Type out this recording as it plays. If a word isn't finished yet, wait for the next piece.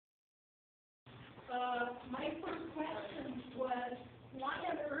My first question was, why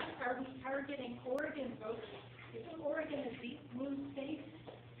on earth are we targeting Oregon voters? Isn't Oregon a deep blue state?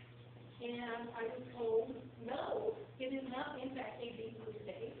 And I was told, no, it is not in fact a deep blue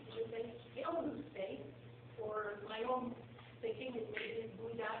state. It is a pale blue state, or my own thinking is maybe it's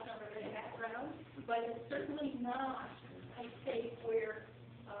blue dots on a red background, but it's certainly not a state where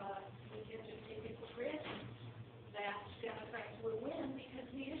we can just take it for granted that Democrats will win, because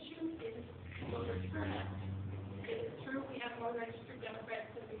the issue is voter turnout. It is true we have more registered Democrats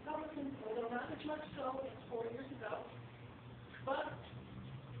than Republicans, although not as much so as 4 years ago. But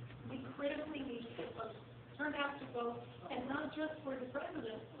we critically need to get folks turned out to vote, and not just for the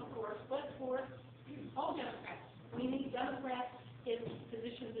president, of course, but for all Democrats. We need Democrats in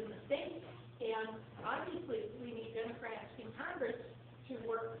positions in the state, and obviously we need Democrats in Congress to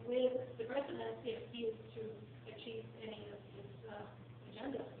work with the president if he is to achieve any of his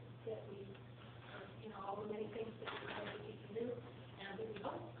agendas that we, all the many things that we know that he can do, and that we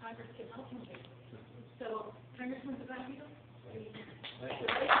hope Congress can help him do. So, Congressman DeFazio, please. Thank you.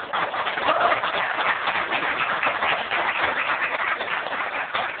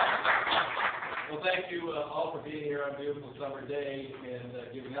 Well, thank you all for being here on a beautiful summer day and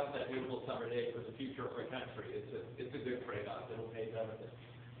giving up that beautiful summer day for the future of our country. It's a good trade-off. It'll pay benefits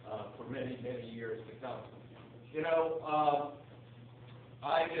for many, many years to come.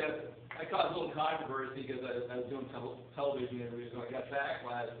 I caused a little controversy because I was doing television interviews, and I got back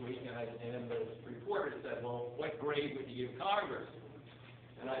last week, and the reporter said, well, what grade would you give Congress?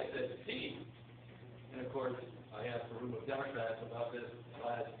 And I said, C. And of course, I asked a room of Democrats about this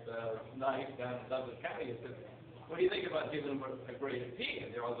last night down in Douglas County. I said, what do you think about giving them a grade of P?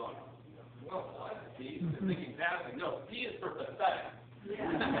 And they're all going, well, what? P? They're thinking passing. No, P is for pathetic.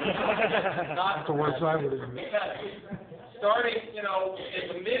 Yeah. Not the worst I would have. Starting, in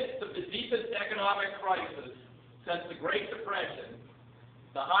the midst of the deepest economic crisis since the Great Depression,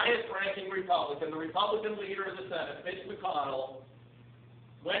 the highest-ranking Republican, the Republican leader of the Senate, Mitch McConnell,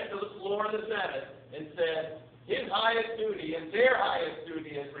 went to the floor of the Senate and said his highest duty and their highest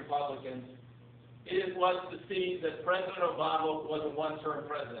duty as Republicans was to see that President Obama was a one-term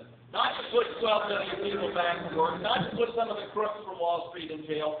president. Not to put 12 million people back to work, not to put some of the crooks from Wall Street in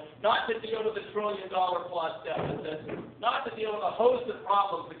jail, not to deal with the $1 trillion-plus deficit, not to deal with a host of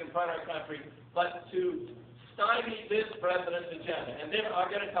problems that confront our country, but to stymie this president's agenda. And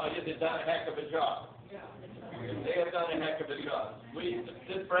I'm going to tell you, they've done a heck of a job. They have done a heck of a job.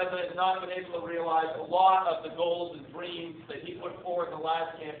 This president has not been able to realize a lot of the goals and dreams that he put forward in the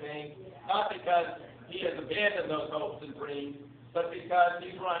last campaign, not because he has abandoned those hopes and dreams, but because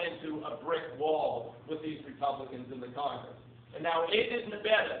he's run into a brick wall with these Republicans in the Congress. And now aided and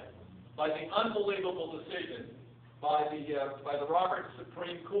abetted by the unbelievable decision by the Roberts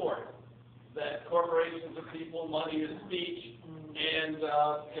Supreme Court that corporations are people, money is speech, and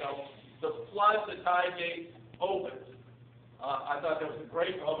the flood the tide gate opened. I thought that was a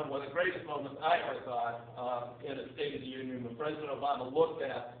great moment, one of the greatest moments I ever thought in a State of the Union, when President Obama looked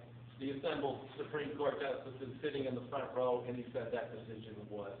at the assembled Supreme Court justices sitting in the front row, and he said that decision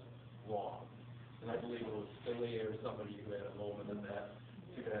was wrong. And I believe it was Philly or somebody who had a moment in that.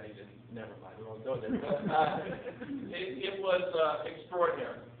 Too bad he didn't. Never mind, we won't go there. But it was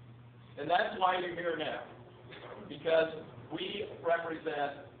extraordinary. And that's why you're here now. Because we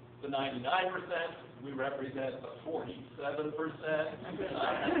represent the 99%, we represent the 47%,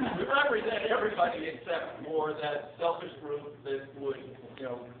 we represent everybody except for that selfish group that would,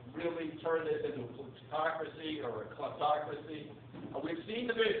 really turn this into a plutocracy or a kleptocracy. We've seen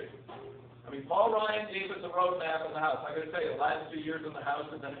the vision. Paul Ryan gave us a roadmap in the House. I'm going to tell you, the last 2 years in the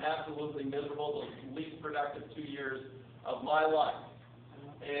House have been absolutely miserable, the least productive 2 years of my life.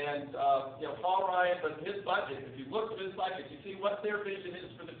 And, Paul Ryan, but his budget, if you look at his budget, you see what their vision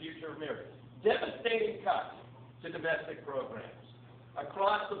is for the future of America. Devastating cuts to domestic programs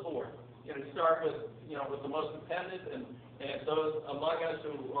across the board. Start with, with the most dependent and those among us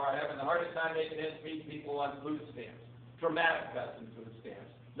who are having the hardest time making ends meet, people on food stamps. Dramatic cuts in food stamps.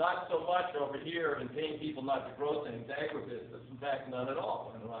 Not so much over here in paying people not to grow things, agribusiness. In fact, none at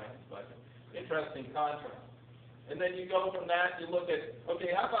all in Ryan's budget. Interesting contrast. And then you go from that, you look at,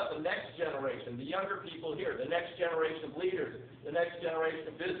 okay, how about the next generation, the younger people here, the next generation of leaders, the next generation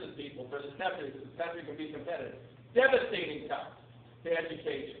of business people for this country, so this country can be competitive. Devastating cuts to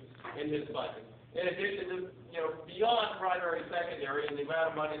education in his budget. In addition to, beyond primary, secondary, and the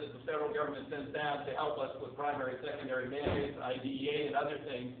amount of money that the federal government sends down to help us with primary, secondary mandates, IDEA, and other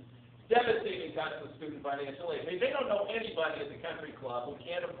things, devastating cuts to student financial aid. They don't know anybody at the country club who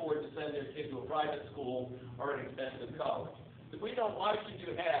can't afford to send their kid to a private school or an expensive college. why should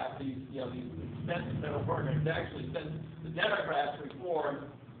you have these, these expensive federal programs? Actually, since the Democrats reformed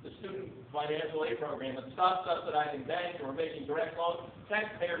the student financial aid program and stopped subsidizing banks and were making direct loans,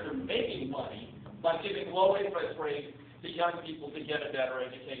 taxpayers are making money by giving low interest rates to young people to get a better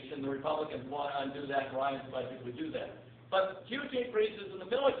education. The Republicans want to undo that. Ryan's budget would do that. But huge increases in the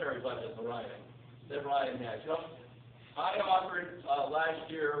military budget that Ryan has. I offered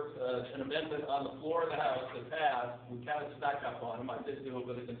last year an amendment on the floor of the House that passed. We kind of stuck up on him. I did do it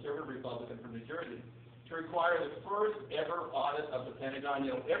with a conservative Republican from New Jersey to require the first ever audit of the Pentagon.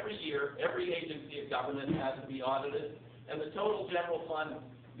 Every year, every agency of government has to be audited, and the total general fund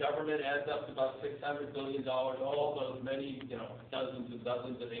government adds up to about $600 billion. All those many, dozens and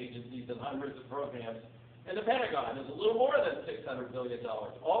dozens of agencies and hundreds of programs. And the Pentagon is a little more than $600 billion.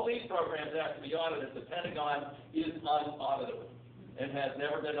 All these programs have to be audited. The Pentagon is unauditable and has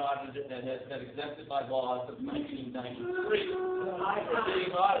never been audited and has been exempted by law since 1993 from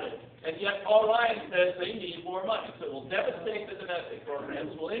being audited. And yet Paul Ryan says they need more money. So it will devastate the domestic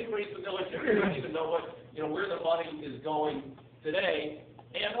programs, will increase the military. We don't even know where the money is going today.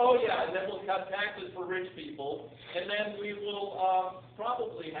 And and then we'll cut taxes for rich people, and then we will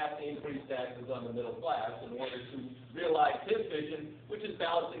probably have to increase taxes on the middle class in order to realize his vision, which is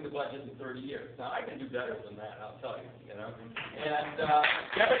balancing the budget in 30 years. Now, I can do better than that, I'll tell you, And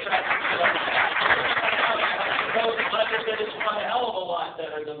Democrats propose a budget that is a hell of a lot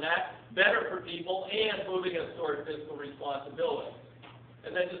better than that, better for people, and moving us toward fiscal responsibility.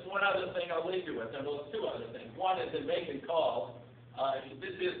 And then just one other thing I'll leave you with, and those two other things. One is in making calls.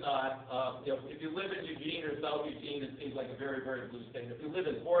 This is not, if you live in Eugene or South Eugene, it seems like a very, very blue state. If you live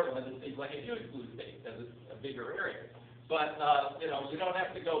in Portland, it seems like a huge blue state because it's a bigger area. But, you don't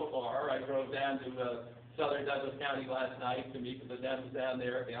have to go far. I drove down to southern Douglas County last night to meet with the Dems down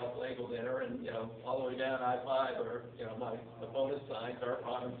there at the Alflagle dinner, and, all the way down I-5 are, my opponent's signs, our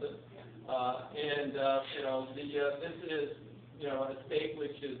provinces. This is, a state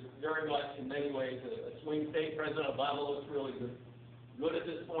which is very much, in many ways, a swing state. President Obama looks really good at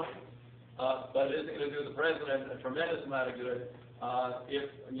this point, but it isn't going to do the president a tremendous amount of good if,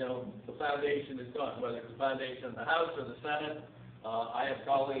 the foundation is gone, whether it's the foundation in the House or the Senate. I have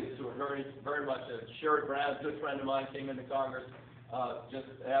colleagues who are very, very much, Sherrod Brown, a good friend of mine, came into Congress just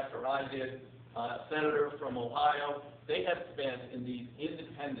after I did, senator from Ohio. They have spent in these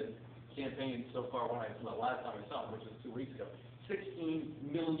independent campaigns so far, from the last time I saw him, which was 2 weeks ago, $16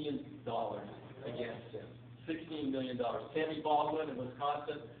 million against him. $16 million. Tammy Baldwin in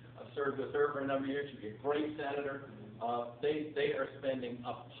Wisconsin, I've served with her for a number of years. She's a great senator. They are spending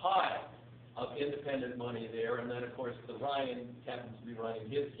a pile of independent money there, and then, of course, the Ryan happens to be running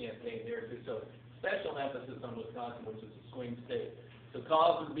his campaign there, too. So special emphasis on Wisconsin, which is a swing state. So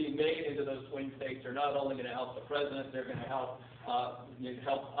calls are being made into those swing states are not only going to help the president, they're going to help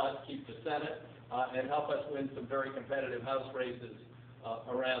us keep the Senate and help us win some very competitive House races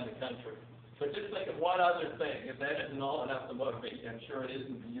around the country. But just think of one other thing. If that isn't all enough to motivate, I'm sure it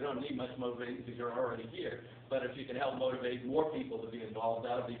isn't. You don't need much motivation because you're already here. But if you can help motivate more people to be involved,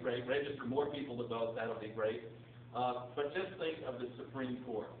 that'll be great. Register more people to vote, that'll be great. But just think of the Supreme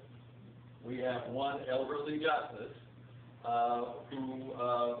Court. We have one elderly justice who,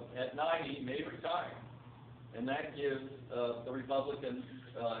 at 90, may retire. And that gives the Republicans,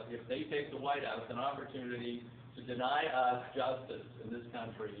 if they take the White House, an opportunity to deny us justice in this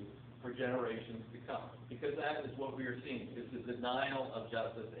country for generations to come. Because that is what we are seeing. It's a denial of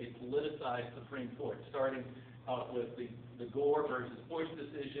justice, a politicized Supreme Court, starting with the Gore versus Bush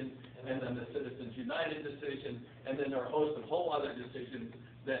decision, and then the Citizens United decision, and then there are a host of whole other decisions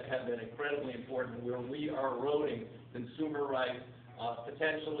that have been incredibly important, where we are eroding consumer rights,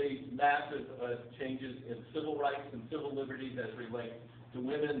 potentially massive changes in civil rights and civil liberties as relates to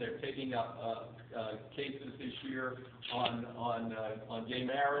women. They're taking up cases this year on gay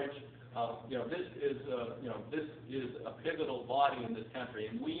marriage. This is a pivotal body in this country,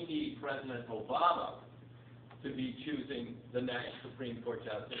 and we need President Obama to be choosing the next Supreme Court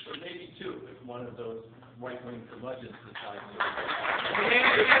justice, or maybe two, if one of those right-wing curmudgeons decides to.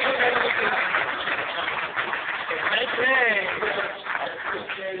 I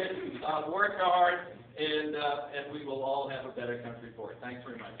appreciate it. Work hard, and we will all have a better country for it. Thanks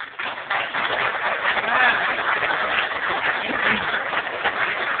very much.